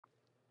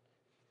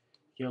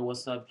Yo,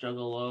 what's up,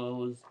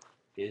 juggalos?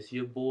 It's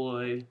your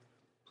boy.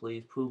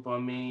 Please poop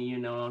on me. You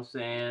know what I'm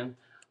saying?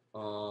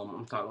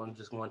 I'm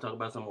just going to talk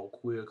about some old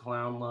queer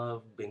clown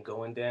love. Been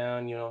going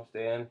down. You know what I'm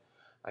saying?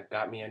 I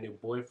got me a new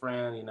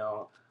boyfriend.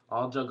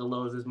 All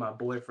juggalos is my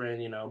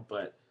boyfriend.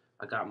 But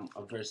I got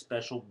a very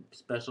special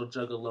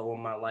juggalo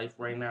in my life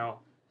right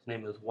now. His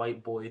name is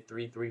White Boy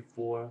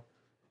 334.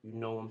 You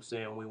know what I'm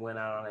saying? We went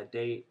out on a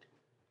date.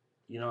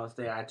 You know what I'm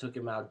saying? I took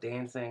him out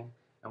dancing,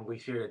 and we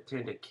shared a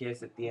tender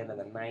kiss at the end of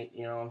the night.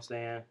 You know what I'm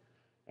saying?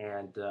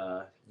 And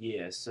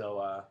yeah,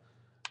 so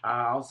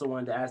I also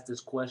wanted to ask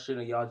this question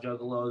of y'all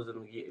juggalos,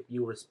 and if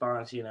you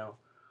respond,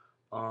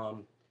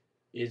 um,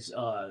 is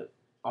are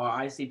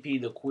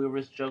ICP the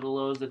queerest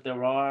juggalos that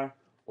there are,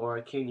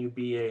 or can you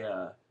be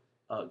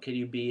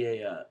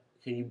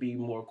can you be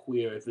more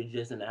queer if you're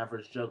just an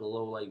average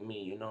juggalo like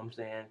me? You know what I'm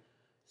saying?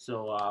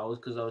 So I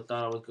thought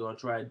I was gonna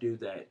try to do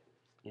that,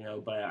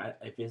 but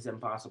if it's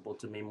impossible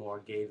to be more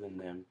gay than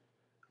them,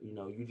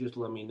 you just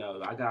let me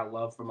know. I got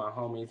love for my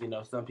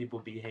homies. Some people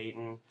be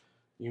hating,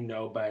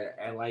 but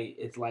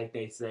it's like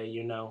they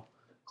say,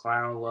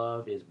 clown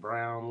love is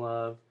brown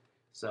love.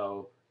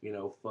 So,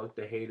 fuck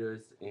the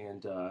haters,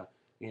 and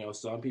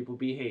some people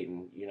be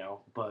hating,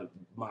 but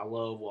my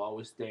love will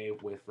always stay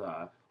with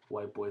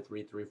White Boy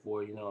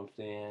 334, you know what I'm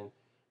saying?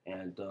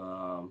 And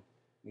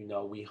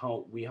we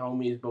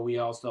homies, but we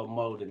also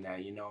more than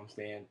that, you know what I'm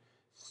saying?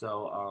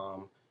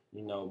 So,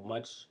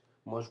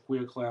 much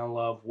queer clown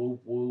love,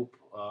 whoop whoop.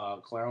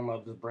 Clown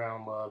love is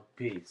brown love.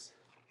 Peace.